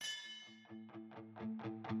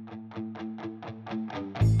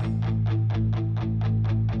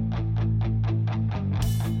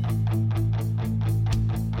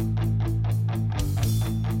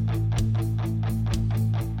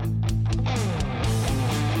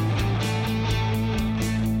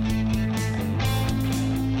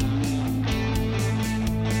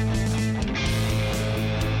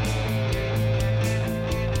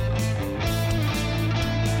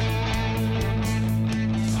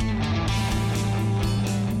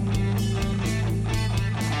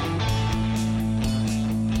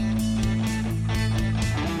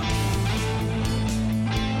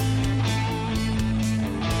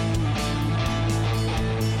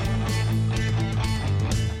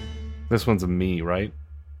This one's a me, right?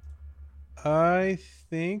 I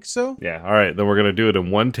think so. Yeah, all right. Then we're going to do it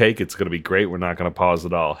in one take. It's going to be great. We're not going to pause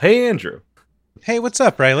at all. Hey, Andrew. Hey, what's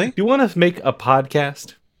up, Riley? Do you want to make a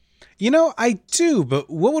podcast? I do, but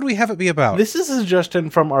what would we have it be about? This is a suggestion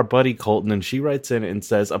from our buddy Colton, and she writes in and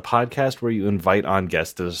says, a podcast where you invite on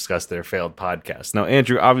guests to discuss their failed podcast. Now,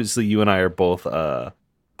 Andrew, obviously you and I are both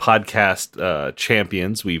podcast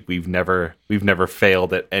champions. We've never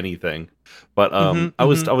failed at anything. But I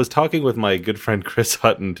was talking with my good friend Chris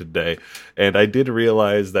Hutton today, and I did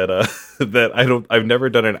realize that I've never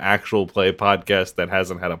done an actual play podcast that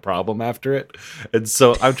hasn't had a problem after it. And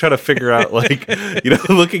so I'm trying to figure out, like,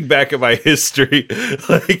 looking back at my history,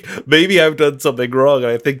 like maybe I've done something wrong.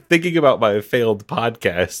 And I think thinking about my failed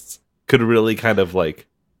podcasts could really kind of like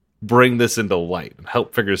bring this into light and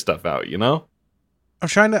help figure stuff out, I'm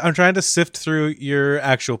trying to sift through your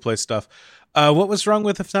actual play stuff. What was wrong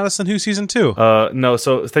with If Not Us Then Who season 2? No,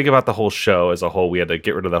 so think about the whole show as a whole. We had to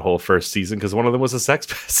get rid of that whole first season because one of them was a sex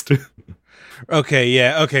fest. Okay,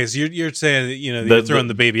 yeah, okay. So you're saying that you're throwing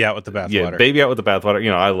the baby out with the bathwater. Yeah, baby out with the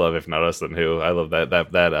bathwater. I love If Not Us Then Who. I love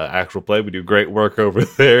that actual play. We do great work over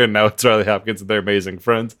there, and now it's Riley Hopkins and their amazing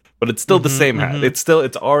friends. But it's still the same hat. It's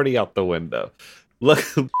already out the window. Look.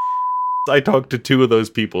 I talked to two of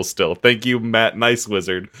those people still. Thank you, Matt Nice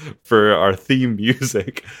Wizard, for our theme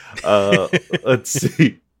music. Let's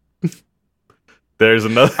see. There's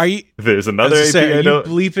another. There's another AP. Are you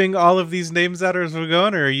bleeping all of these names out as we're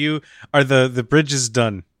going, or are the bridges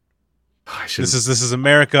done? This is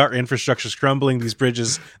America. Our infrastructure's crumbling. These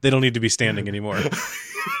bridges, they don't need to be standing anymore.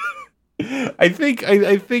 I think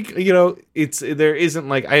it's there isn't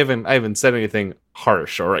like I haven't said anything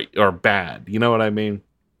harsh or bad. You know what I mean?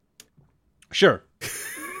 Sure.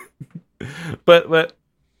 but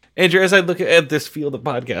Andrew, as I look at this field of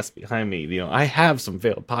podcasts behind me, I have some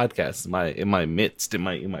failed podcasts in my midst, in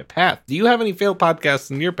my path. Do you have any failed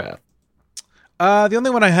podcasts in your path? The only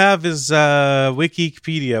one I have is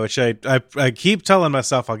Wikipedia, which I keep telling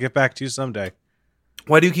myself I'll get back to someday.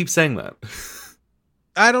 Why do you keep saying that?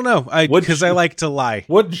 I don't know. Because I like to lie.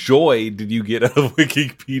 What joy did you get out of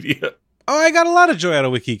Wikipedia? Oh, I got a lot of joy out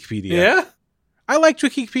of Wikipedia. Yeah? I liked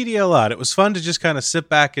Wikipedia a lot. It was fun to just kind of sit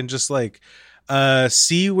back and just like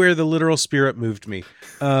see where the literal spirit moved me.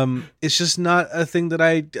 It's just not a thing that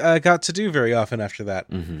I got to do very often after that.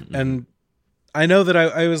 And I know that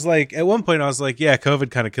I was like, at one point I was like, yeah, COVID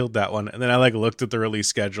kind of killed that one. And then I like looked at the release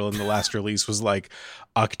schedule and the last release was like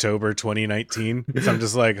October 2019. So I'm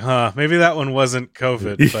just like, maybe that one wasn't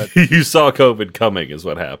COVID. But you saw COVID coming is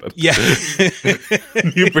what happened. Yeah.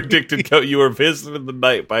 You predicted you were visited in the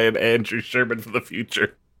night by an Andrew Sherman from the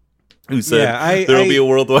future who said there will be a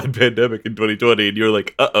worldwide pandemic in 2020. And you're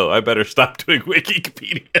like, I better stop doing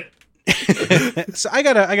Wikipedia. So I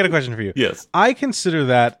got a question for you. Yes. I consider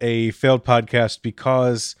that a failed podcast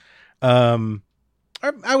because I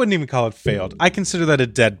wouldn't even call it failed. I consider that a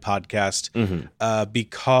dead podcast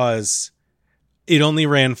because it only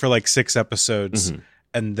ran for like 6 episodes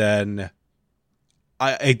and then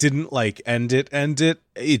I didn't like end it.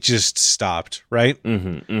 It just stopped, right?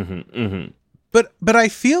 But I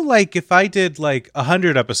feel like if I did like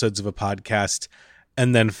 100 episodes of a podcast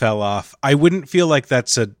and then fell off, I wouldn't feel like I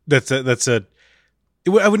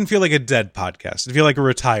wouldn't feel like a dead podcast. I'd feel like a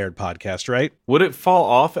retired podcast, right? Would it fall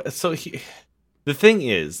off? So the thing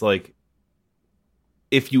is, like,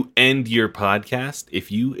 if you end your podcast, if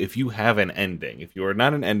you have an ending, if you're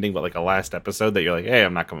not an ending, but like a last episode that you're like, hey,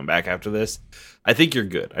 I'm not coming back after this, I think you're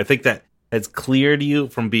good. I think that has cleared you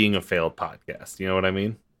from being a failed podcast. You know what I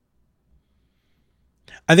mean?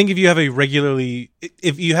 I think if you have a regularly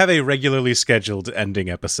scheduled ending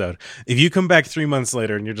episode, if you come back 3 months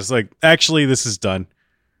later and you're just like, actually, this is done,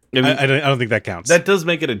 I don't think that counts. That does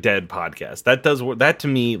make it a dead podcast. That to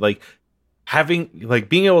me, like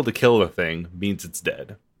being able to kill a thing means it's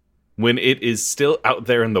dead. When it is still out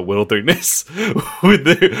there in the wilderness,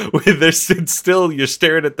 still you're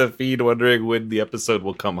staring at the feed, wondering when the episode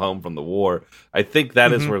will come home from the war. I think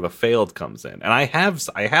that is where the failed comes in, and I have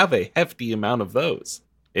a hefty amount of those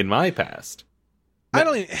in my past.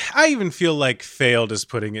 I even feel like failed is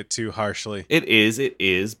putting it too harshly. It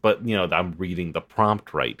is, but I'm reading the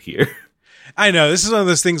prompt right here. I know, this is one of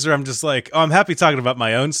those things where I'm just like, I'm happy talking about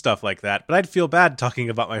my own stuff like that, but I'd feel bad talking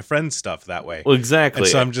about my friend's stuff that way. Well, exactly. And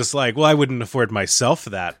so I'm just like, well, I wouldn't afford myself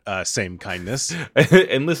that same kindness.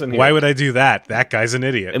 And listen here. Why would I do that? That guy's an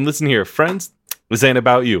idiot. And listen here, friends, this ain't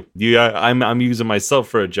about you. I'm using myself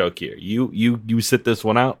for a joke here. You sit this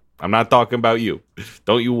one out. I'm not talking about you.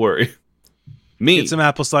 Don't you worry. Me. Get some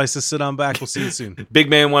apple slices, sit on back. We'll see you soon. Big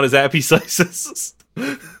man want his apple slices.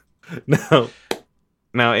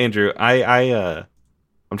 Now, Andrew,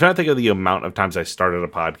 I'm trying to think of the amount of times I started a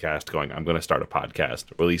podcast going, I'm going to start a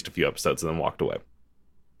podcast, or released a few episodes and then walked away.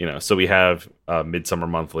 You know, so we have Midsummer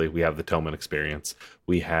Monthly, we have the Tillman Experience,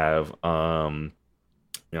 we have, you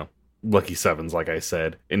know, Lucky Sevens, like I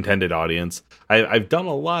said, Intended Audience. I've done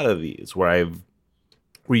a lot of these where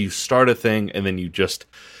you start a thing and then you just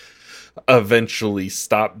eventually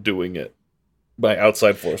stop doing it by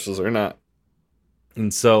outside forces or not.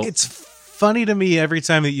 And so it's funny to me every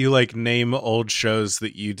time that you like name old shows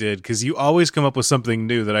that you did, because you always come up with something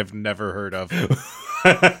new that I've never heard of.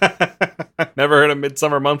 Never heard of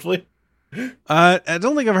Midsummer Monthly? I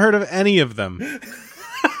don't think I've heard of any of them.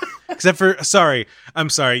 Except for, I'm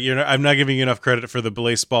sorry, I'm not giving you enough credit for the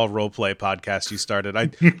Baseball Roleplay podcast you started. I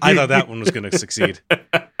thought that one was going to succeed.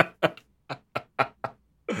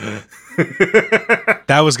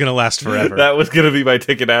 That was going to last forever. That was going to be my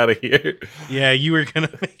ticket out of here. Yeah, you were going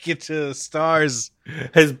to make it to the stars.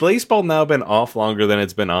 Has Baseball now been off longer than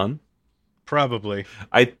it's been on? Probably.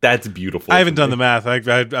 That's beautiful. I haven't done the math.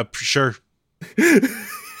 I'm sure.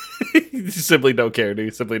 You simply don't care, dude.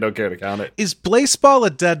 You simply don't care to count it. Is Baseball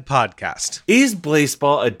a dead podcast? Is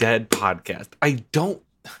Baseball a dead podcast? I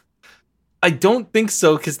don't think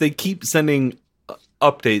so, because they keep sending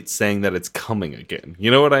updates saying that it's coming again.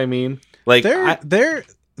 You know what I mean? Like that's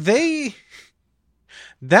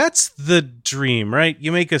the dream, right?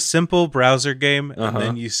 You make a simple browser game and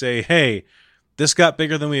then you say, hey, this got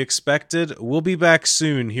bigger than we expected. We'll be back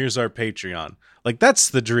soon. Here's our Patreon. Like, that's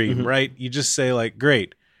the dream, right? You just say, like,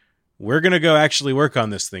 great, we're going to go actually work on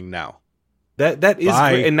this thing now. That is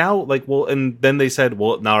great. And now, like, well, and then they said,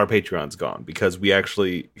 well, now our Patreon's gone because we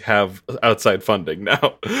actually have outside funding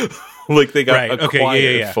now. Like, they got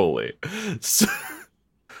acquired fully.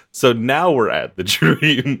 So now we're at the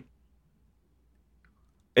dream.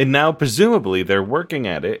 And now, presumably, they're working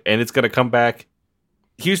at it, and it's going to come back.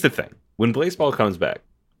 Here's the thing. When Baseball comes back,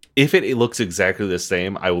 if it looks exactly the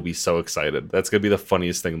same, I will be so excited. That's going to be the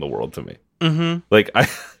funniest thing in the world to me. Mm-hmm. Like,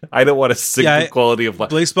 I don't want to sink the quality of life.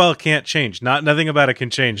 Baseball can't change. Nothing about it can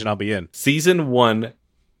change, and I'll be in. Season 1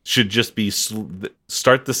 should just be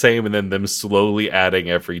start the same, and then them slowly adding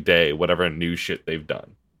every day whatever new shit they've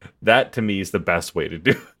done. That, to me, is the best way to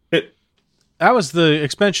do it. That was the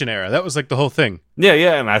expansion era. That was like the whole thing. Yeah,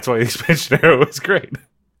 and that's why the expansion era was great.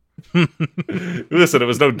 Listen, it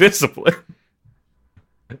was no discipline.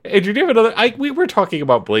 Andrew, do you have another? We were talking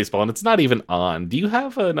about Baseball, and it's not even on. Do you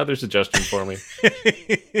have another suggestion for me?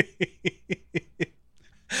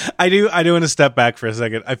 I do want to step back for a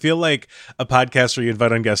second. I feel like a podcast where you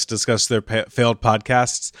invite on guests to discuss their failed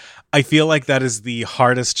podcasts, I feel like that is the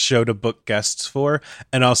hardest show to book guests for,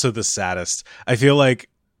 and also the saddest. I feel like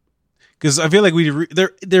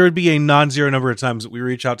there would be a non-zero number of times that we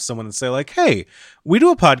reach out to someone and say, like, hey, we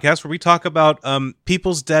do a podcast where we talk about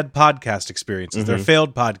people's dead podcast experiences, their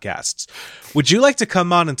failed podcasts. Would you like to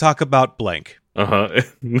come on and talk about blank?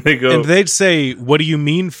 They go, and they'd say, what do you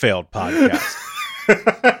mean failed podcast?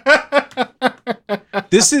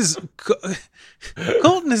 This is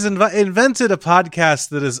Colton has invented a podcast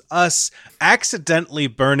that is us accidentally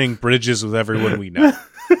burning bridges with everyone we know.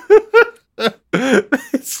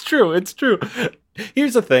 It's true.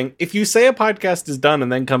 Here's the thing. If you say a podcast is done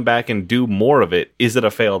and then come back and do more of it, is it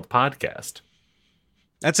a failed podcast?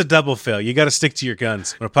 That's a double fail. You got to stick to your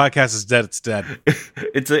guns. When a podcast is dead, it's dead.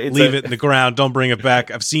 Leave it in the ground. Don't bring it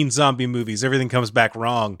back. I've seen zombie movies. Everything comes back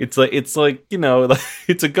wrong. It's like, you know, like,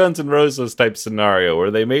 it's a Guns N' Roses type scenario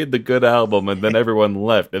where they made the good album and then everyone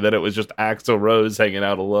left, and then it was just Axl Rose hanging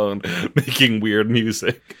out alone making weird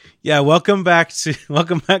music. Yeah, welcome to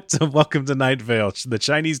Night Vale, the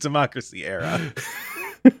Chinese democracy era.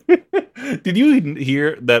 Did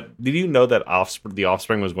you know that the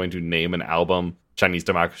Offspring was going to name an album Chinese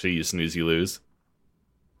Democracy, You Snooze, You Lose?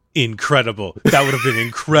 Incredible. That would have been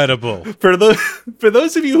incredible. For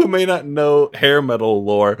those of you who may not know hair metal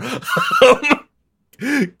lore,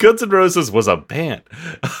 Guns N' Roses was a band.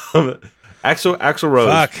 Axl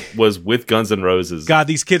Rose was with Guns N' Roses. God,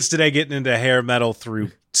 these kids today getting into hair metal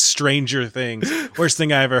through Stranger Things. Worst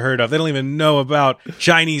thing I ever heard of. They don't even know about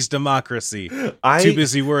Chinese democracy. Too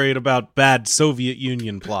busy worried about bad Soviet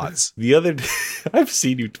Union plots. The other day, I've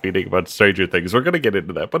seen you tweeting about Stranger Things. We're going to get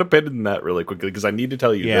into that. Put a pin in that really quickly because I need to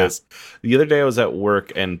tell you this. The other day I was at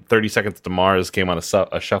work and 30 Seconds to Mars came on a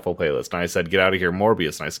shuffle playlist. And I said, get out of here,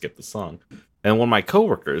 Morbius. And I skipped the song. And one of my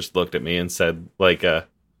coworkers looked at me and said, like,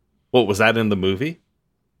 what, was that in the movie?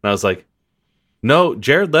 And I was like, no,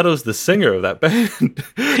 Jared Leto's the singer of that band.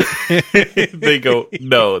 They go,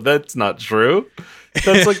 no, that's not true.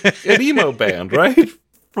 That's like an emo band, right?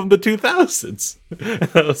 From the 2000s. And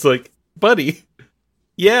I was like, buddy,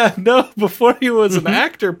 yeah, no, before he was an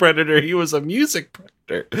actor predator, he was a music predator.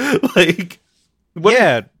 character. Like, what?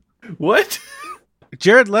 Yeah. What?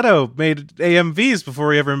 Jared Leto made AMVs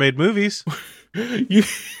before he ever made movies. He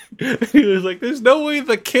was like, there's no way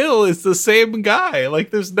the kill is the same guy. Like,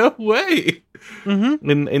 there's no way.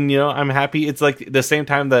 Mm-hmm. And I'm happy. It's like the same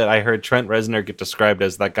time that I heard Trent Reznor get described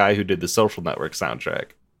as that guy who did the Social Network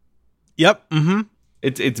soundtrack. Yep. Mm-hmm.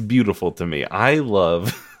 It's beautiful to me. I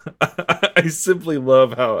simply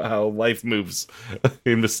love how life moves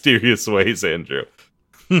in mysterious ways, Andrew.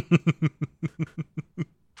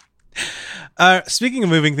 Speaking of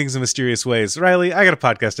moving things in mysterious ways, Riley, I got a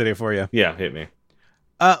podcast idea for you. Yeah, hit me.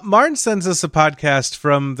 Martin sends us a podcast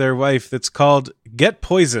from their wife that's called Get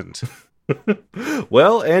Poisoned.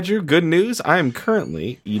 Well, Andrew, good news. I am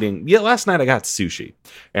currently eating... Yeah, last night I got sushi,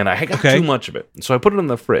 and I got too much of it. So I put it in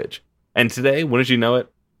the fridge. And today, when did you know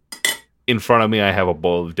it? In front of me, I have a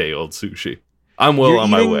bowl of day-old sushi. I'm on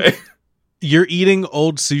my way. You're eating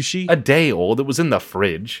old sushi? A day old. It was in the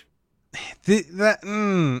fridge. I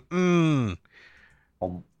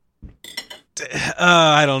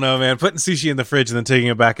don't know, man. Putting sushi in the fridge and then taking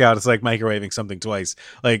it back out, it's like microwaving something twice.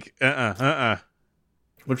 Like,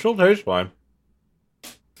 Which still tastes fine.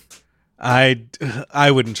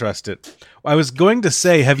 I wouldn't trust it. I was going to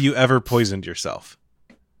say, have you ever poisoned yourself?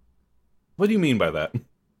 What do you mean by that?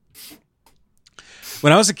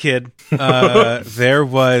 When I was a kid, there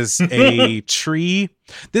was a tree.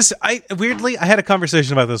 I had a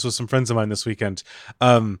conversation about this with some friends of mine this weekend.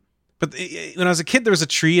 But when I was a kid, there was a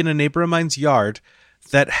tree in a neighbor of mine's yard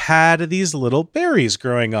that had these little berries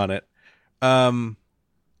growing on it.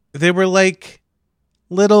 They were like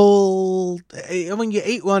little. When you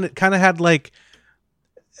ate one, it kind of had like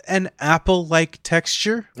an apple-like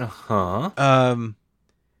texture.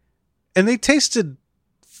 And they tasted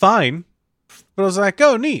fine. But I was like,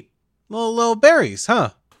 oh, neat. Little berries, huh?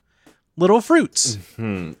 Little fruits.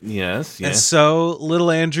 Mm-hmm. Yes. And so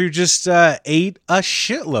little Andrew just ate a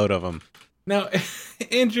shitload of them. Now,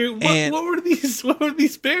 Andrew, what were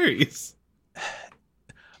these berries?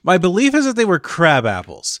 My belief is that they were crab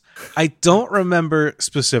apples. I don't remember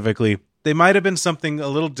specifically. They might have been something a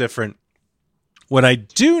little different. What I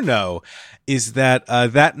do know is that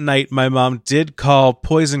that night my mom did call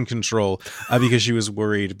poison control because she was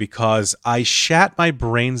worried because I shat my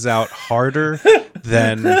brains out harder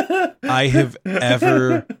than I have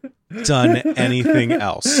ever done anything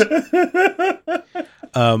else.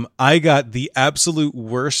 I got the absolute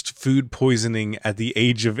worst food poisoning at the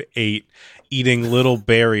age of 8, eating little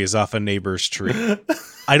berries off a neighbor's tree.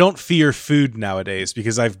 I don't fear food nowadays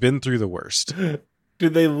because I've been through the worst. Do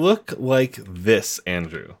they look like this,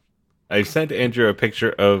 Andrew? I sent Andrew a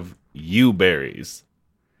picture of yew berries.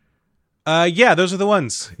 Yeah, those are the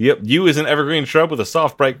ones. Yep, yew is an evergreen shrub with a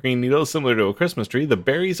soft, bright green needle similar to a Christmas tree. The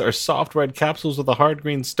berries are soft red capsules with a hard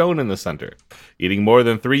green stone in the center. Eating more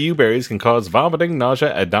than 3 yew berries can cause vomiting,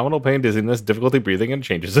 nausea, abdominal pain, dizziness, difficulty breathing, and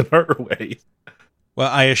changes in heart rate. Well,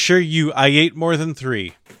 I assure you, I ate more than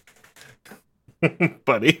 3.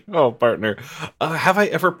 Buddy, partner. Have I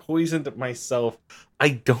ever poisoned myself? I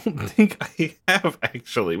don't think I have,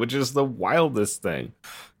 actually, which is the wildest thing.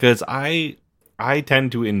 Because I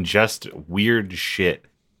tend to ingest weird shit,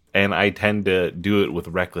 and I tend to do it with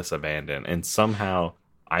reckless abandon, and somehow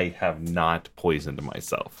I have not poisoned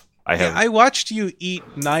myself. I watched you eat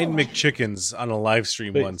 9 McChickens on a live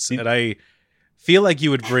stream once, and I feel like you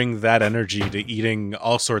would bring that energy to eating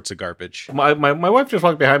all sorts of garbage. My wife just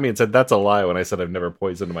walked behind me and said, that's a lie, when I said I've never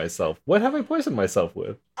poisoned myself. What have I poisoned myself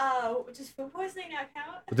with? Does food poisoning not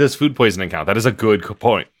count? Does food poisoning count? That is a good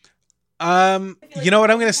point. You know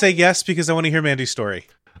what? I'm going to say yes because I want to hear Mandy's story.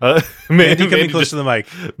 Mandy coming close to the mic.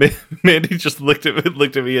 Mandy just looked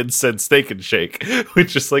at me and said steak and shake,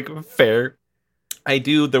 which is like fair. I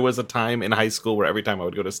do. There was a time in high school where every time I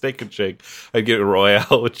would go to Steak and Shake, I'd get a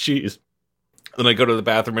Royale with cheese. Then I go to the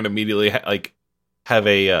bathroom and immediately have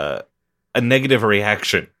a negative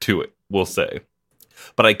reaction to it, we'll say.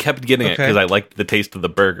 But I kept getting it because I liked the taste of the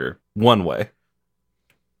burger. One way.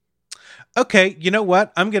 Okay, you know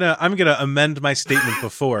what? I'm gonna amend my statement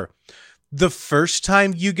before. The first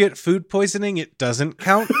time you get food poisoning, it doesn't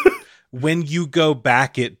count. When you go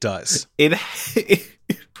back, it does. It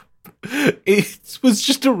was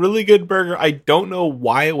just a really good burger. I don't know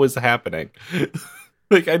why it was happening.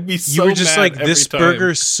 Like, I'd be so mad. You were just like, this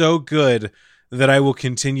burger's so good that I will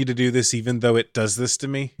continue to do this even though it does this to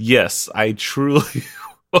me? Yes, I truly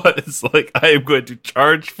was. Like, I am going to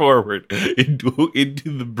charge forward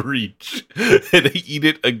into the breach and eat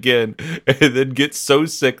it again and then get so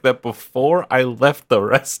sick that before I left the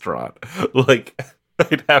restaurant, like,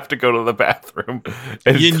 I'd have to go to the bathroom.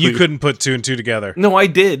 And you couldn't put 2 and 2 together. No, I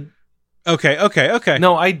did. Okay.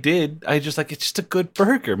 No, I did. I just like, it's just a good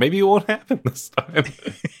burger. Maybe it won't happen this time.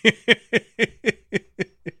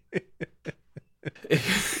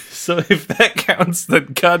 So if that counts,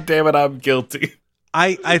 then God damn it, I'm guilty.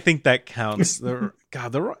 I think that counts.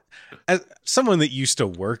 As someone that used to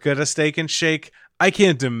work at a Steak and Shake, I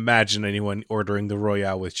can't imagine anyone ordering the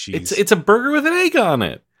Royale with cheese. It's a burger with an egg on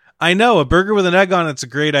it. I know, a burger with an egg on it's a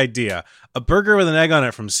great idea. A burger with an egg on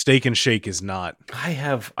it from Steak and Shake is not. I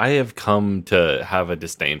have come to have a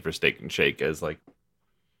disdain for Steak and Shake as like,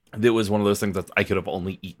 it was one of those things that I could have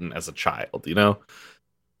only eaten as a child, you know?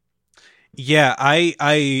 Yeah,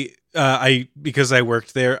 I because I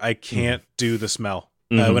worked there, I can't do the smell.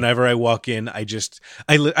 Whenever I walk in, I get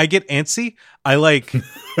antsy. I like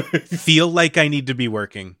feel like I need to be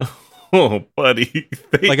working. Oh, buddy.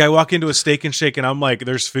 Like I walk into a Steak and Shake and I'm like,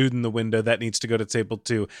 there's food in the window that needs to go to table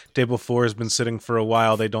 2. Table 4 has been sitting for a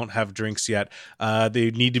while. They don't have drinks yet.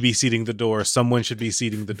 They need to be seating the door. Someone should be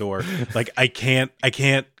seating the door. Like I can't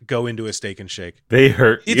go into a Steak and Shake. They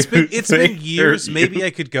hurt you. It's been years. Maybe I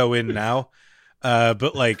could go in now.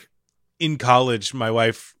 But like in college, my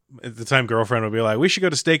wife at the time girlfriend would be like, we should go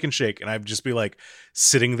to Steak and Shake. And I'd just be like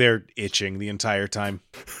sitting there itching the entire time.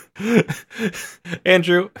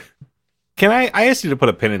 Andrew, can I asked you to put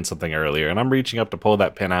a pin in something earlier, and I'm reaching up to pull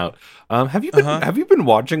that pin out. Have you been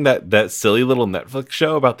watching that silly little Netflix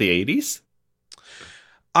show about the 80s?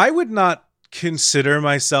 I would not consider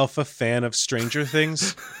myself a fan of Stranger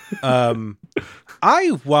Things.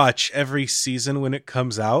 I watch every season when it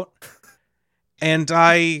comes out, and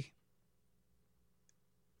I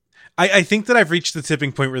think that I've reached the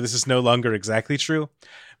tipping point where this is no longer exactly true,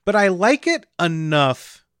 but I like it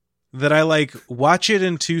enough that I like watch it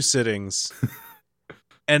in 2 sittings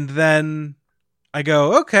and then I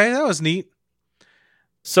go, okay, that was neat.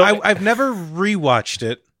 So I've never rewatched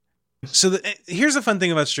it. So here's the fun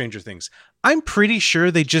thing about Stranger Things. I'm pretty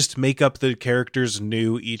sure they just make up the characters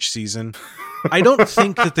new each season. I don't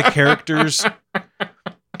think that the characters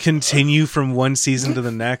continue from one season to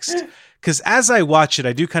the next. Because as I watch it,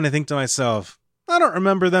 I do kind of think to myself, I don't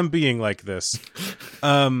remember them being like this.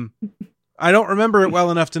 I don't remember it well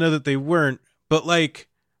enough to know that they weren't, but like,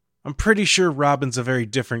 I'm pretty sure Robin's a very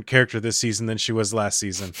different character this season than she was last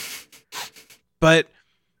season. But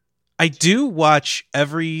I do watch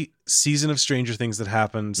every season of Stranger Things that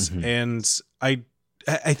happens, and I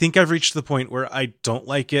think I've reached the point where I don't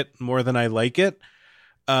like it more than I like it.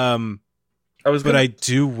 But I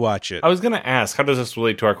do watch it. I was going to ask, how does this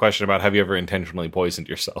relate to our question about have you ever intentionally poisoned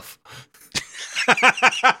yourself?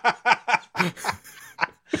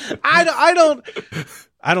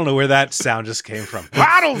 I don't know where that sound just came from.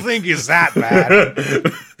 I don't think it's that bad.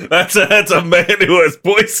 That's a man who has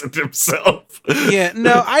poisoned himself. Yeah,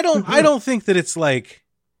 no, I don't think that it's like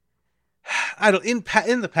in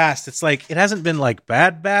the past it's like it hasn't been like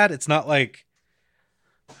bad. It's not like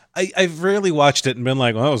I've rarely watched it and been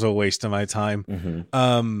like, well, that was a waste of my time.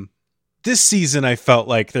 This season I felt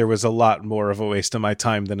like there was a lot more of a waste of my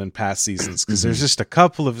time than in past seasons because there's just a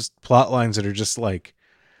couple of plot lines that are just like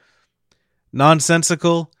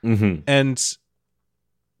nonsensical, and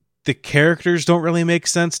the characters don't really make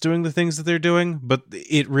sense doing the things that they're doing, but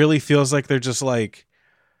it really feels like they're just like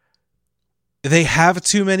they have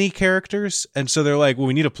too many characters, and so they're like, well,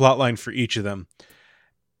 we need a plot line for each of them,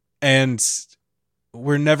 and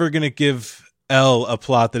we're never going to give Elle a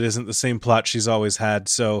plot that isn't the same plot she's always had,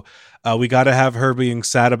 so we got to have her being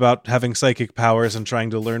sad about having psychic powers and trying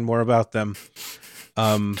to learn more about them.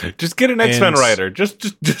 Just get an X-Men writer.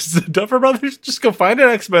 Just Duffer Brothers. Just go find an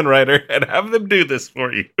X-Men writer and have them do this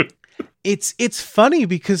for you. It's funny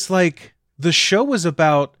because like the show was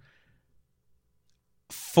about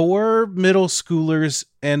 4 middle schoolers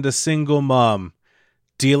and a single mom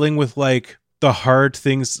dealing with like the hard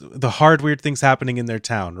weird things happening in their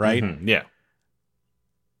town, right? Yeah.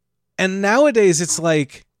 And nowadays it's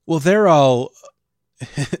like, well, they're all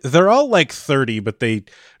like 30, but they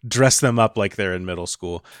dress them up like they're in middle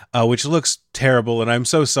school, which looks terrible. And I'm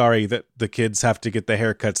so sorry that the kids have to get the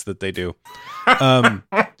haircuts that they do. But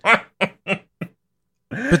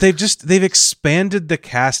they've expanded the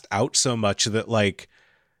cast out so much that like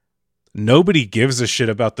nobody gives a shit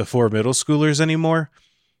about the 4 middle schoolers anymore.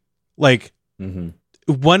 Like 2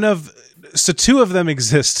 of them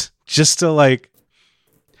exist just to like,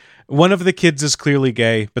 one of the kids is clearly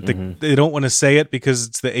gay, but they don't want to say it because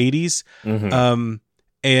it's the 80s.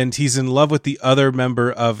 And he's in love with the other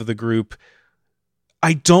member of the group.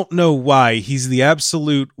 I don't know why. He's the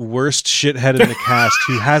absolute worst shithead in the cast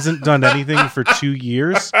who hasn't done anything for 2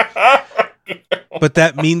 years. But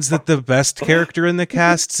that means that the best character in the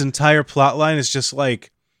cast's entire plot line is just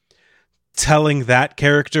like telling that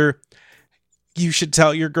character, you should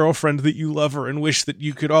tell your girlfriend that you love her and wish that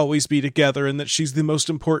you could always be together and that she's the most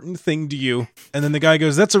important thing to you. And then the guy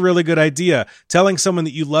goes, that's a really good idea. Telling someone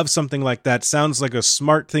that you love something like that sounds like a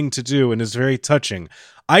smart thing to do and is very touching.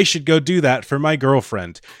 I should go do that for my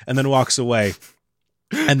girlfriend. And then walks away.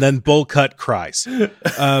 And then Bull Cut cries.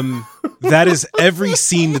 That is every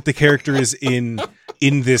scene that the character is in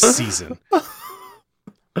this season.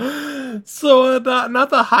 So not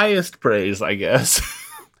the highest praise, I guess.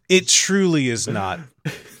 It truly is not.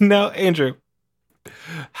 Now, Andrew,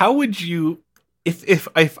 how would you, if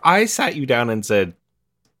I sat you down and said,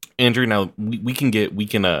 Andrew, now we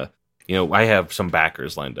can I have some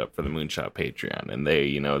backers lined up for the Moonshot Patreon, and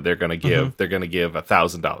they're gonna give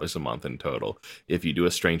 $1,000 a month in total if you do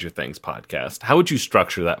a Stranger Things podcast. How would you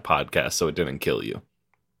structure that podcast so it didn't kill you?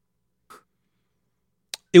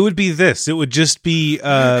 It would be this. It would just be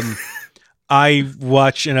I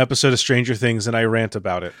watch an episode of Stranger Things and I rant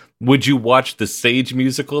about it. Would you watch the Sage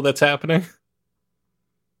musical that's happening?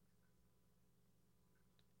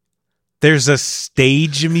 There's a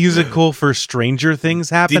stage musical for Stranger Things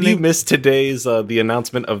happening. Did you miss today's the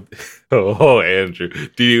announcement of? Oh, Andrew,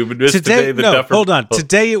 did you miss today? Hold on.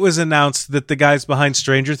 Today it was announced that the guys behind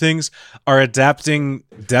Stranger Things are adapting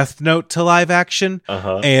Death Note to live action,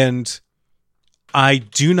 and I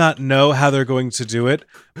do not know how they're going to do it,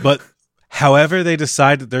 but however they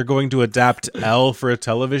decide that they're going to adapt L for a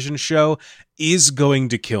television show is going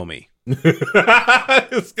to kill me.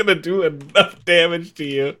 It's going to do enough damage to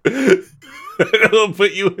you. It'll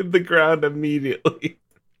put you in the ground immediately.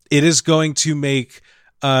 It is going to make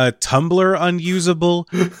Tumblr unusable.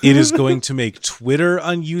 It is going to make Twitter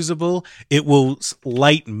unusable. It will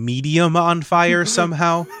light Medium on fire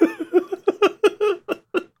somehow.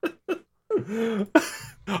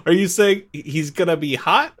 Are you saying he's going to be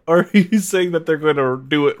hot? Or are you saying that they're going to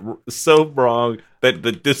do it so wrong that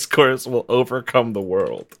the discourse will overcome the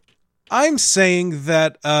world? I'm saying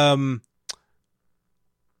that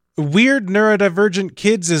weird neurodivergent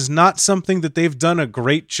kids is not something that they've done a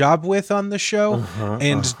great job with on the show.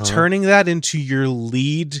 Turning that into your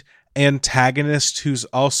lead antagonist who's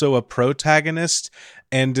also a protagonist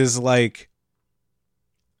and is like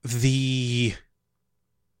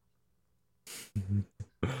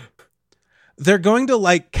they're going to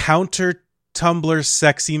like counter Tumblr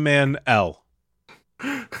sexy man L.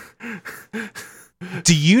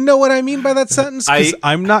 Do you know what I mean by that sentence? Because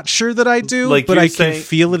I'm not sure that I do, but I can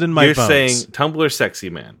feel it in my bones. You're saying Tumblr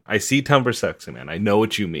sexy man. I see Tumblr sexy man. I know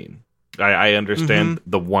what you mean. I understand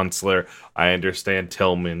the Onceler. I understand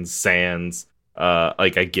Tillman, Sans. I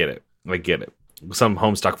get it. I get it. Some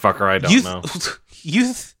Homestuck fucker I don't know.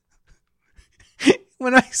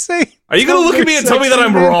 When I say, are you going to look at me and tell me that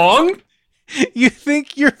I'm wrong? You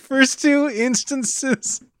think your first two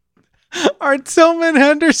instances are Tillman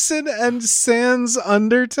Henderson and Sans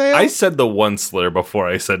Undertale? I said the Onceler before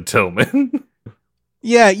I said Tillman.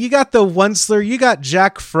 Yeah, you got the Onceler, you got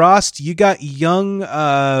Jack Frost, you got young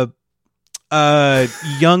Willy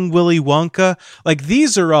Wonka. Like,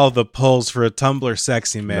 these are all the pulls for a Tumblr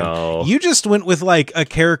sexy man. No. You just went with like a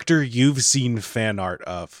character you've seen fan art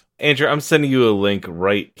of. Andrew, I'm sending you a link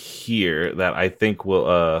right here that I think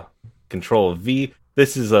will Control V.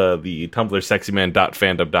 This is the Tumblr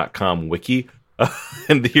sexyman.fandom.com wiki.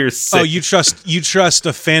 And here's you trust a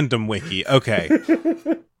fandom wiki. Okay.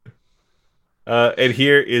 And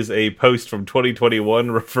here is a post from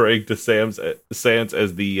 2021 referring to Sans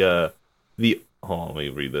as the hold on, let me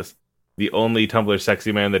read this. The only Tumblr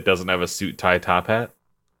sexy man that doesn't have a suit tie top hat.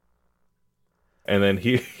 And then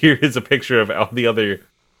here is a picture of all the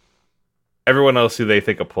everyone else who they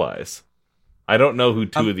think applies. I don't know who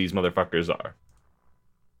two of these motherfuckers are.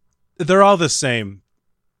 They're all the same.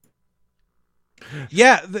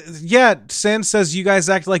 Yeah. Sans says you guys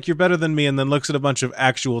act like you're better than me, and then looks at a bunch of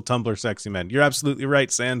actual Tumblr sexy men. You're absolutely right,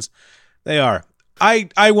 Sans. They are.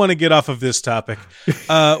 I want to get off of this topic.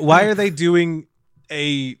 Why are they doing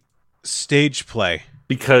a stage play?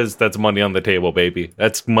 Because that's money on the table, baby.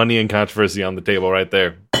 That's money and controversy on the table right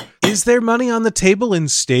there. Is there money on the table in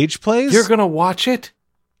stage plays? You're gonna watch it?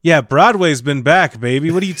 Yeah, Broadway's been back, baby.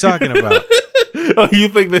 What are you talking about? Oh, you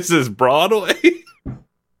think this is Broadway?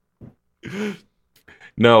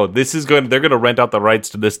 No, they're going to rent out the rights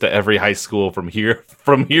to this to every high school from here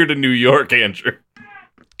to New York, Andrew.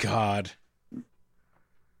 God.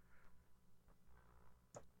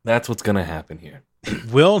 That's what's going to happen here.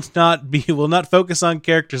 Will not focus on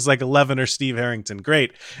characters like Eleven or Steve Harrington.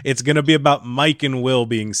 Great. It's going to be about Mike and Will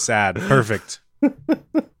being sad. Perfect.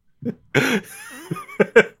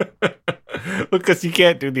 Because you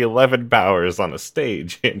can't do the 11 powers on a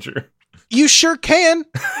stage, Andrew. You sure can.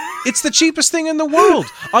 It's the cheapest thing in the world.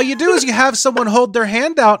 All you do is you have someone hold their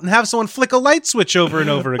hand out and have someone flick a light switch over and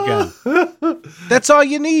over again. That's all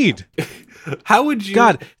you need. How would you...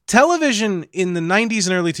 God, television in the 90s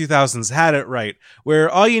and early 2000s had it right, where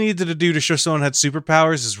all you needed to do to show someone had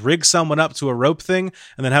superpowers is rig someone up to a rope thing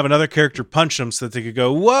and then have another character punch them so that they could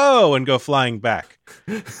go, whoa, and go flying back.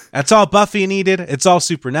 That's all Buffy needed. It's all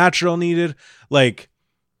Supernatural needed. Like,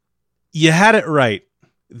 you had it right.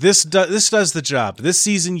 This does the job. This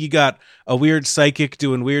season, you got a weird psychic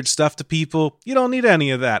doing weird stuff to people. You don't need any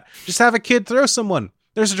of that. Just have a kid throw someone.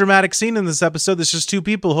 There's a dramatic scene in this episode that's just two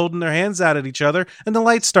people holding their hands out at each other, and the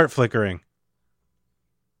lights start flickering.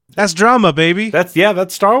 That's drama, baby.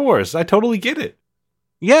 That's Star Wars. I totally get it.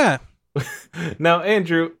 Yeah. Now,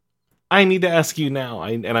 Andrew, I need to ask you now,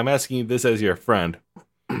 and I'm asking you this as your friend.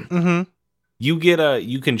 Mm-hmm.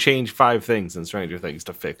 You can change 5 things in Stranger Things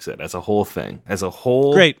to fix it as a whole thing, as a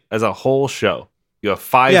whole show. You have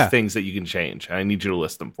 5 things that you can change. I need you to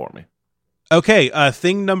list them for me. Okay,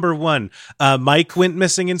 thing number 1. Mike went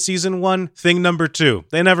missing in season 1. Thing number 2.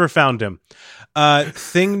 They never found him.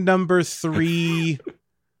 Thing number 3.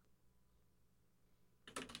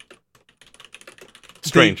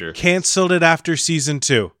 Stranger. They canceled it after season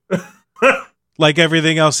 2. Like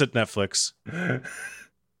everything else at Netflix.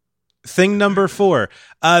 Thing number 4.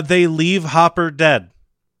 They leave Hopper dead.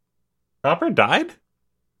 Hopper died?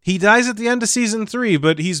 He dies at the end of season 3,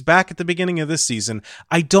 but he's back at the beginning of this season.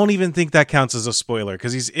 I don't even think that counts as a spoiler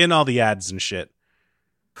because he's in all the ads and shit.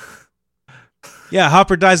 Yeah,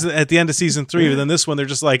 Hopper dies at the end of season 3, but then this one, they're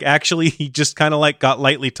just like, actually, he just kind of like got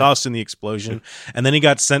lightly tossed in the explosion, and then he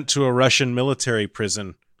got sent to a Russian military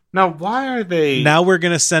prison. Now, why are they... Now we're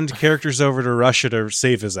going to send characters over to Russia to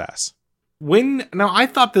save his ass. Now, I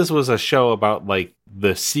thought this was a show about, like,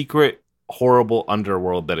 the secret, horrible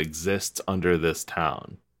underworld that exists under this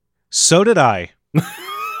town. So did I.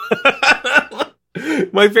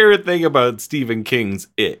 My favorite thing about Stephen King's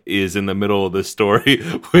It is in the middle of the story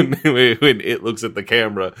when it looks at the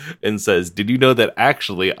camera and says, "Did you know that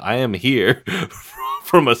actually I am here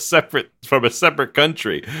from a separate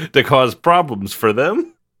country to cause problems for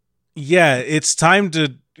them?" Yeah, it's time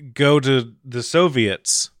to go to the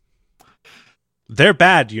Soviets. They're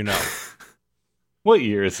bad, you know. What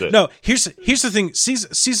year is it? No, here's the thing.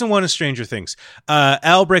 Season 1 of Stranger Things.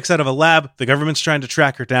 Elle breaks out of a lab. The government's trying to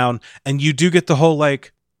track her down, and you do get the whole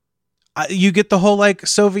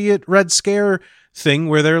Soviet Red Scare thing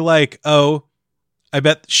where they're like, "Oh, I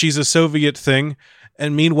bet she's a Soviet thing,"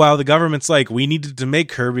 and meanwhile the government's like, "We needed to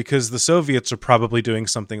make her because the Soviets are probably doing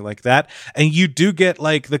something like that." And you do get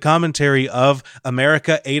like the commentary of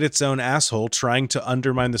America ate its own asshole trying to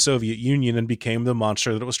undermine the Soviet Union and became the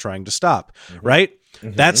monster that it was trying to stop. Mm-hmm. Right?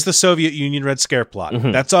 Mm-hmm. That's the Soviet Union Red Scare plot.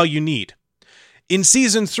 Mm-hmm. That's all you need. In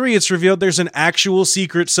season 3, it's revealed there's an actual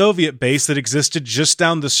secret Soviet base that existed just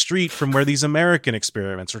down the street from where these American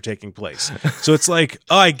experiments were taking place. So it's like,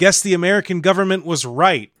 oh, I guess the American government was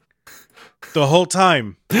right the whole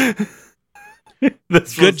time.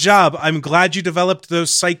 Good job. I'm glad you developed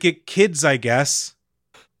those psychic kids, I guess.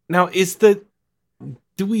 Now,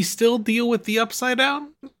 do we still deal with the Upside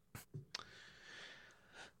Down?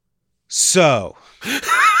 So...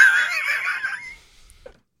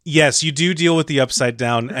 Yes, you do deal with the Upside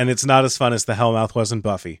Down, and it's not as fun as the Hellmouth was in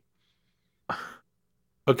Buffy.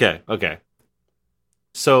 Okay.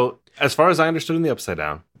 So, as far as I understood in the Upside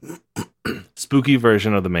Down, spooky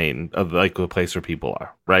version of the place where people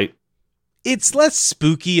are, right? It's less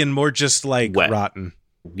spooky and more just like wet. Rotten.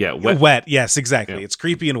 Yeah, wet. Wet, yes, exactly. Yeah. It's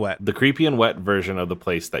creepy and wet. The creepy and wet version of the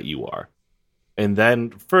place that you are. And then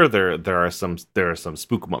further, there are some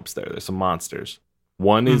spookmumps there. There's some monsters.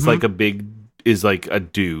 One is like a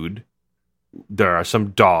dude. There are some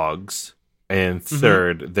dogs, and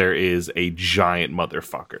third, there is a giant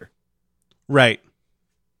motherfucker. Right.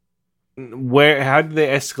 How did they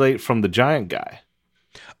escalate from the giant guy?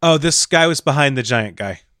 Oh, this guy was behind the giant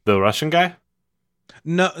guy. The Russian guy?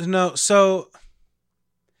 No. So,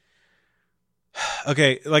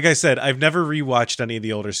 okay, like I said, I've never rewatched any of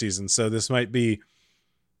the older seasons, so this might be.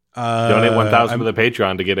 Donate 1,000 to the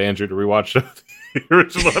Patreon to get Andrew to rewatch the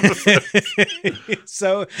original episode.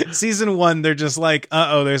 So season 1, they're just like,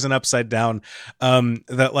 there's an Upside Down.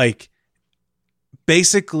 That like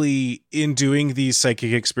basically in doing these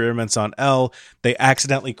psychic experiments on Elle, they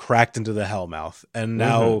accidentally cracked into the Hellmouth, and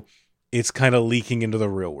now it's kind of leaking into the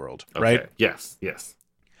real world, right? Okay. Yes.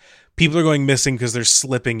 People are going missing because they're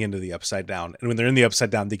slipping into the Upside Down, and when they're in the Upside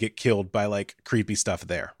Down, they get killed by like creepy stuff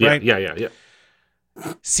there, right? Yeah.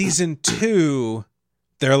 Season 2,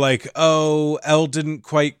 they're like, oh, Elle didn't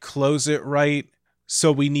quite close it right, so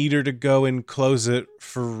we need her to go and close it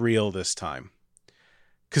for real this time.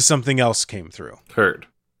 Because something else came through. Heard.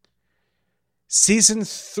 Season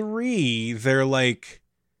 3, they're like...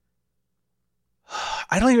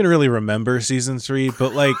 I don't even really remember season 3,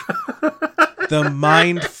 but like... the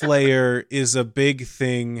Mind Flayer is a big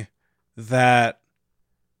thing that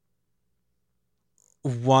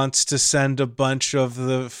wants to send a bunch of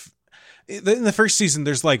in the first season,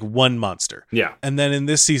 there's like one monster. Yeah. And then in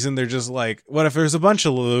this season, they're just like, what if there's a bunch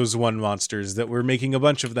of those one monsters that we're making a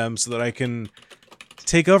bunch of them so that I can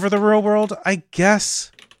take over the real world? I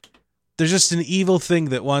guess there's just an evil thing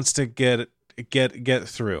that wants to get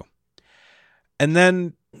through. And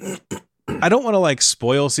then I don't want to like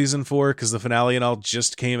spoil season 4 because the finale and all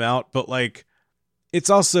just came out, but like it's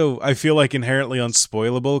also, I feel like, inherently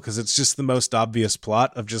unspoilable because it's just the most obvious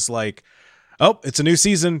plot of just like, oh, it's a new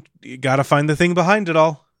season. You got to find the thing behind it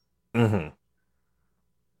all. Mm-hmm.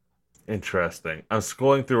 Interesting. I'm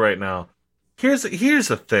scrolling through right now. Here's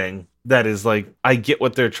a thing that is like, I get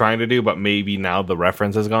what they're trying to do, but maybe now the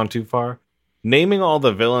reference has gone too far. Naming all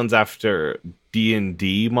the villains after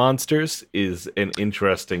D&D monsters is an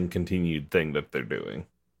interesting continued thing that they're doing.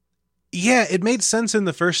 Yeah, it made sense in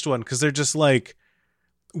the first one because they're just like,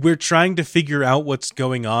 we're trying to figure out what's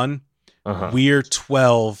going on. We're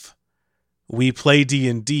 12. We play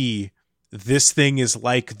D&D. This thing is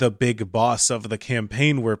like the big boss of the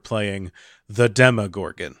campaign we're playing, the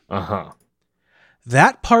Demogorgon.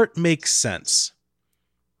 That part makes sense.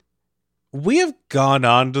 We have gone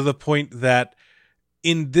on to the point that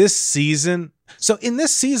in this season... So in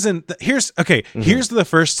this season, here's the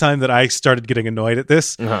first time that I started getting annoyed at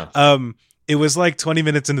this. It was like 20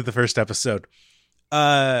 minutes into the first episode.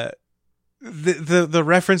 The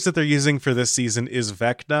reference that they're using for this season is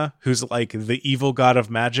Vecna, who's like the evil god of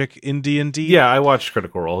magic in D&D. Yeah, I watched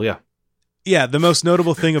Critical Role, yeah. Yeah, the most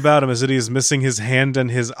notable thing about him is that he is missing his hand and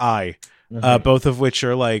his eye, both of which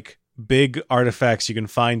are like big artifacts you can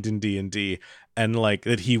find in D&D, and like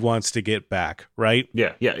that he wants to get back, right?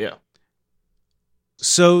 Yeah.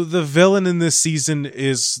 So the villain in this season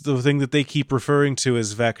is the thing that they keep referring to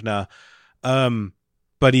as Vecna,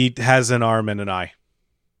 but he has an arm and an eye.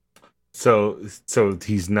 So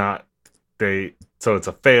he's not so it's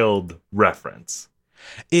a failed reference.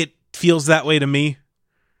 It feels that way to me.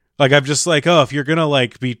 Like I'm just like, oh, if you're gonna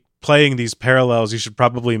like be playing these parallels, you should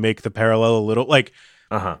probably make the parallel a little like.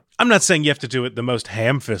 I'm not saying you have to do it the most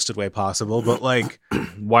ham-fisted way possible, but like,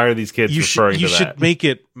 why are these kids referring to that? You should make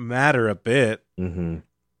it matter a bit. Mm-hmm.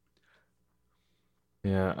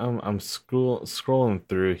 Yeah, I'm scrolling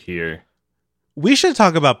through here. We should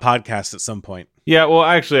talk about podcasts at some point. Yeah, well,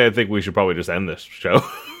 actually, I think we should probably just end this show.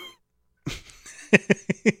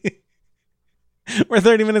 We're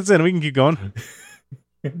 30 minutes in. We can keep going.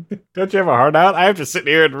 Don't you have a heart out? I have to sit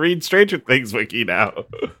here and read Stranger Things wiki now.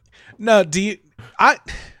 No, do you...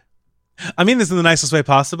 I mean this in the nicest way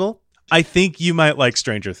possible. I think you might like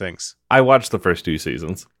Stranger Things. I watched the first 2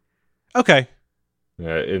 seasons. Okay.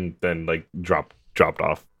 And then like dropped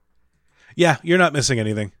off. Yeah, you're not missing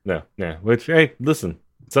anything. No. Which, hey, listen.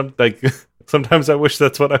 Sometimes I wish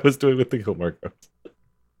that's what I was doing with the Gilmore Girls.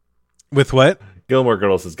 With what? Gilmore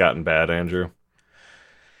Girls has gotten bad, Andrew.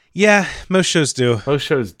 Yeah, most shows do.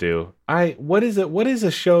 What is it? What is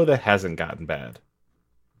a show that hasn't gotten bad?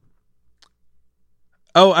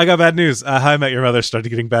 Oh, I got bad news. How I Met Your Mother started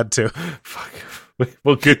getting bad too. Fuck.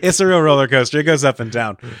 Well, good. It's a real roller coaster. It goes up and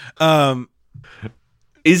down.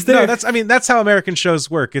 Is there? No, that's how American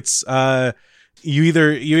shows work. It's you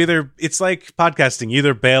either it's like podcasting. You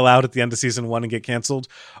either bail out at the end of season 1 and get canceled,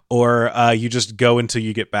 or you just go until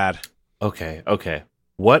you get bad. Okay.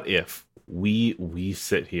 What if we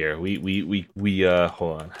sit here? We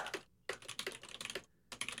hold on.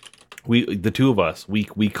 The two of us,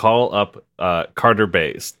 we call up Carter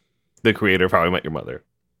Bays, the creator of How I Met Your Mother.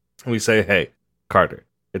 And we say, hey, Carter,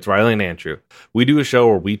 it's Riley and Andrew. We do a show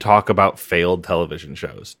where we talk about failed television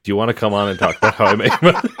shows. Do you want to come on and talk about How I Met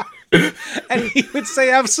Your Mother? And he would say,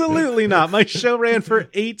 absolutely not. My show ran for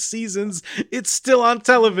 8 seasons. It's still on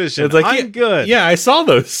television. It's like, I'm good. Yeah, I saw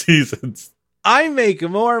those seasons. I make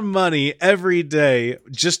more money every day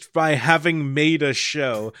just by having made a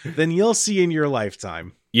show than you'll see in your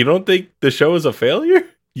lifetime. You don't think the show is a failure?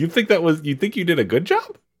 You think you did a good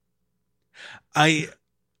job?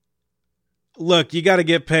 Look, you got to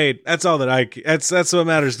get paid. That's all that's what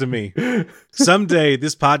matters to me. Someday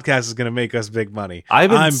this podcast is going to make us big money.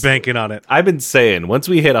 I'm banking on it. I've been saying once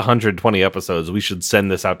we hit 120 episodes, we should send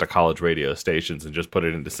this out to college radio stations and just put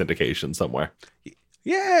it into syndication somewhere.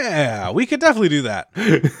 Yeah, we could definitely do that.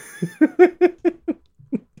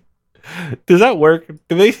 Does that work?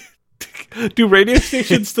 Do radio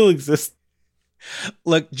stations still exist?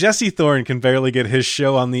 Look, Jesse Thorne can barely get his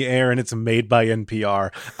show on the air, and it's made by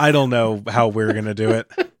NPR. I don't know how we're gonna do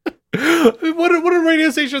it. What are radio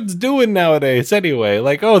stations doing nowadays anyway?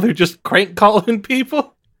 Like, oh, they're just crank calling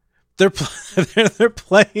people. They're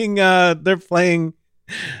playing.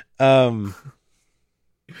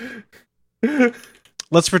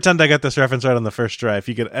 Let's pretend I got this reference right on the first try. If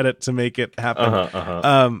you could edit to make it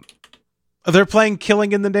happen. They're playing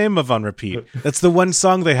 "Killing in the Name of" on repeat. That's the one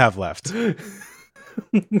song they have left.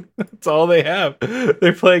 That's all they have.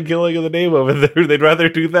 They're playing "Killing in the Name of" it. They'd rather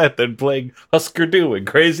do that than playing Husker Du and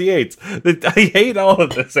Crazy Eights. I hate all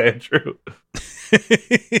of this, Andrew.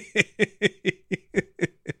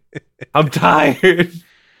 I'm tired.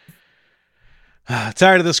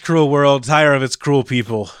 Tired of this cruel world. Tired of its cruel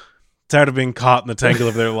people. Tired of being caught in the tangle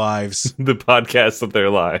of their lives. The podcast of their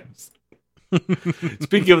lives.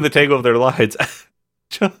 Speaking of the tangle of their lives,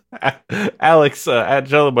 Alex at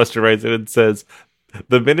Jellybuster writes in and says,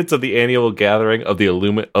 the minutes of the annual gathering of the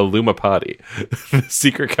Illumipoddi, the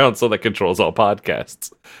secret council that controls all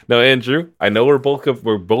podcasts. Now, Andrew, I know we're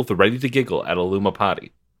both ready to giggle at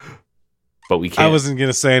Illumipoddi, but we can't. I wasn't going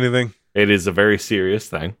to say anything. It is a very serious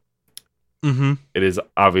thing. Mm-hmm. It is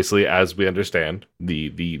obviously, as we understand,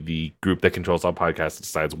 the group that controls all podcasts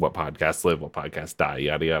decides what podcasts live, what podcasts die,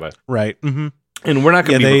 yada yada. Right. Mm-hmm. And we're not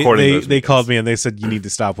going to be recording those. They called me and they said, you need to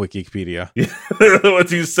stop Wikipedia. Yeah, they're the ones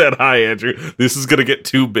who said, hi, Andrew, this is going to get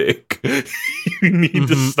too big. You need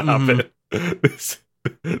to stop it.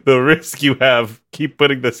 The risk you have, keep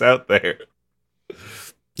putting this out there.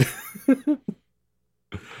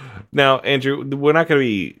 Now, Andrew, we're not going to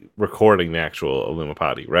be recording the actual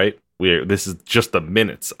Illumipoddi, right? This is just the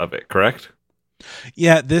minutes of it, correct?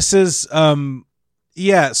 Yeah, this is so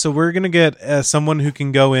we're gonna get someone who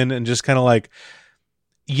can go in and just kind of like,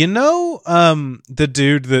 the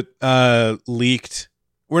dude that leaked.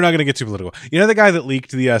 We're not gonna get too political. The guy that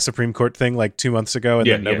leaked the Supreme Court thing like 2 months ago, and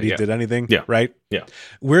then nobody did anything. Yeah, right. Yeah,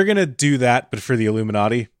 we're gonna do that, but for the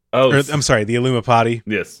Illuminati. I'm sorry, the Illumipoddi.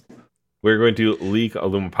 Yes, we're going to leak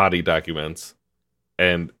Illumipoddi documents,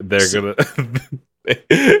 and they're gonna.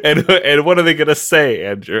 And what are they gonna say,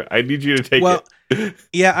 Andrew? I need you to take it.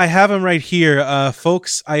 Yeah, I have them right here.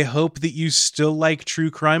 Folks, I hope that you still like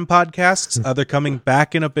true crime podcasts. They're coming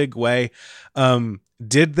back in a big way.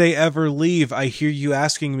 Did they ever leave? I hear you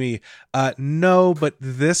asking me. No, but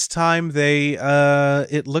this time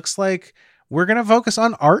it looks like we're going to focus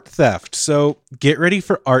on art theft. So get ready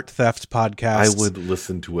for art theft podcasts. I would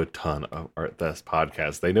listen to a ton of art theft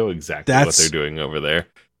podcasts. They know exactly what they're doing over there.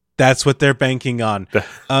 That's what they're banking on.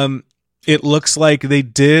 It looks like they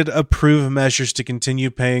did approve measures to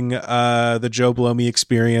continue paying the Joe Blow Me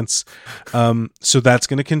experience. So that's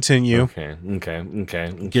going to continue. Okay.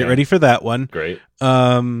 Get ready for that one. Great.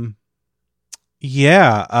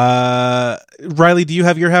 Yeah. Riley, do you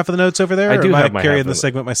have your half of the notes over there? I do or have I carrying the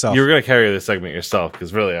segment myself? You're going to carry the segment yourself,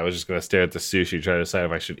 because really I was just going to stare at the sushi, try to decide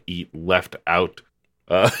if I should eat left out.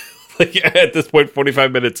 At this point,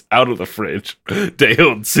 45 minutes out of the fridge,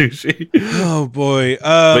 day-old sushi. Oh boy!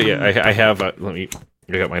 But yeah, I have. I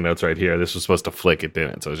got my notes right here. This was supposed to flick, it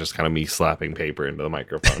didn't. So it's just kind of me slapping paper into the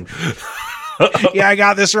microphone. Yeah, I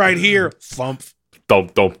got this right here. Thump,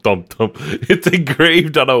 thump, thump, thump, thump. It's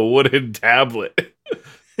engraved on a wooden tablet.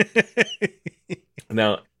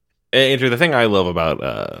 Now, Andrew, the thing I love about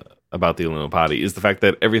the Illumipoddi is the fact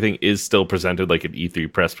that everything is still presented like an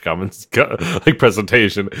E3 press comments like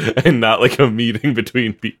presentation, and not like a meeting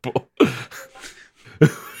between people.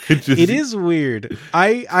 It is weird.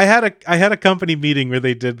 I had a company meeting where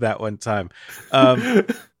they did that one time. What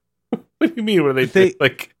do you mean? Where they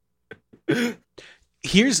like?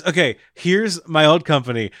 Here's my old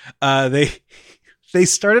company. They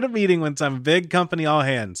started a meeting one time, big company, all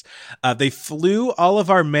hands. They flew all of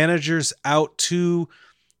our managers out to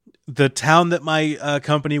the town that my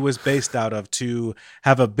company was based out of to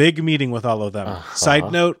have a big meeting with all of them.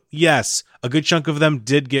 Side note, yes, a good chunk of them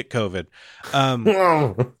did get COVID.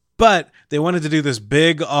 But they wanted to do this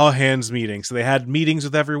big all hands meeting. So they had meetings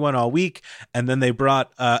with everyone all week. And then they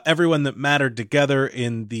brought everyone that mattered together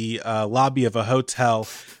in the lobby of a hotel.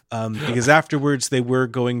 Because afterwards they were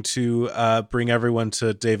going to bring everyone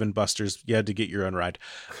to Dave & Buster's. You had to get your own ride.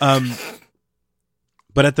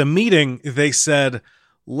 But at the meeting, they said,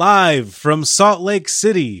 live from Salt Lake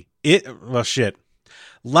City.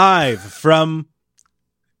 Live from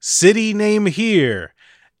city name here.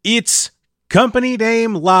 It's company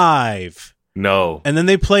name live. No. And then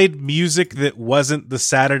they played music that wasn't the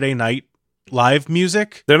Saturday night live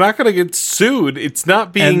music. They're not going to get sued. It's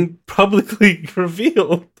not being publicly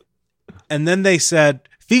revealed. And then they said,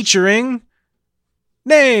 featuring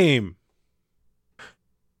name.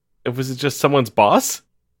 Was it just someone's boss?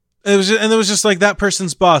 It was just like that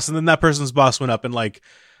person's boss, and then that person's boss went up and like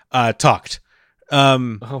talked. Oh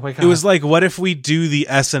my god! It was like, what if we do the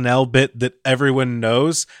SNL bit that everyone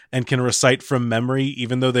knows and can recite from memory,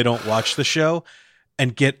 even though they don't watch the show,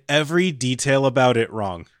 and get every detail about it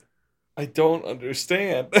wrong? I don't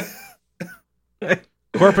understand.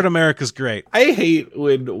 Corporate America's great. I hate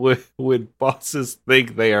when bosses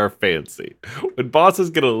think they are fancy. When bosses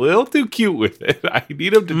get a little too cute with it, I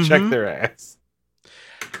need them to check their ass.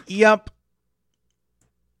 Yep.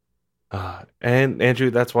 And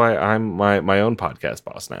Andrew, that's why I'm my own podcast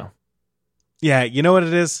boss now. Yeah, you know what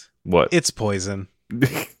it is? What? It's poison.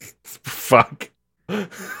 Fuck.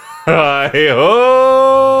 Hi-ho!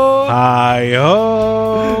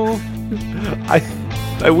 Hi-ho!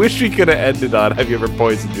 I wish we could have ended on "Have you ever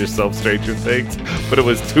poisoned yourself, Stranger Things?" But it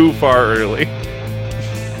was too far early.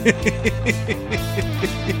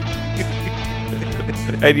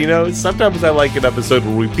 And you know, sometimes I like an episode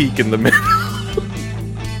where we peek in the middle.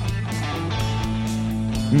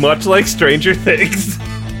 Much like Stranger Things.